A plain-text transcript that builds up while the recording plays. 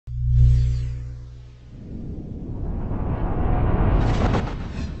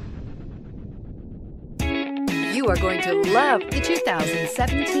You are going to love the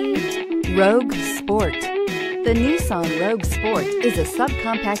 2017 Rogue Sport. The Nissan Rogue Sport is a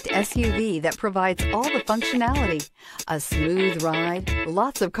subcompact SUV that provides all the functionality. A smooth ride,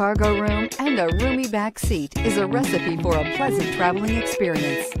 lots of cargo room, and a roomy back seat is a recipe for a pleasant traveling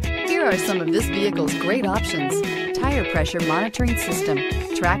experience. Here are some of this vehicle's great options: tire pressure monitoring system,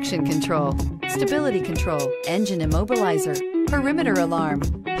 traction control, stability control, engine immobilizer, perimeter alarm,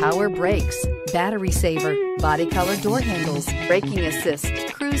 power brakes, battery saver, body color door handles, braking assist,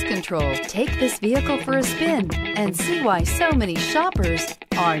 cruise control. Take this vehicle for a spin and see why so many shoppers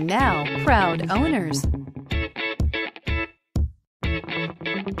are now proud owners.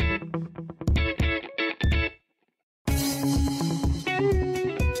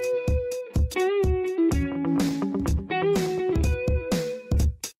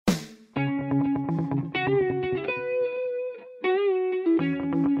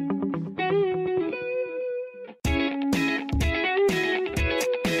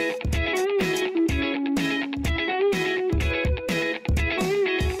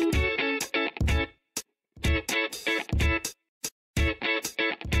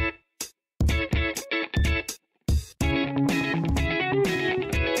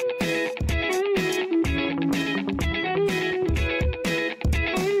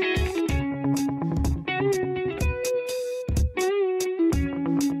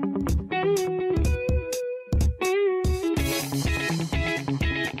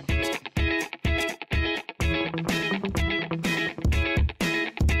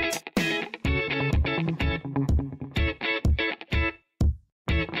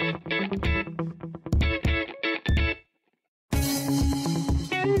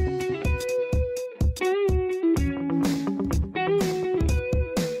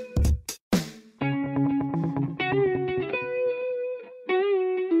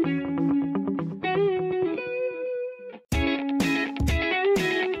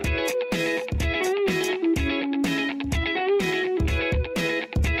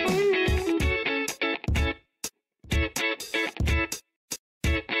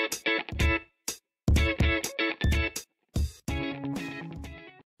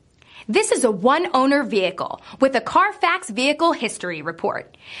 This is a one-owner vehicle with a Carfax Vehicle History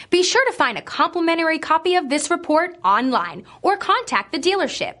Report. Be sure to find a complimentary copy of this report online or contact the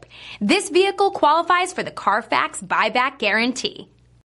dealership. This vehicle qualifies for the Carfax Buyback Guarantee.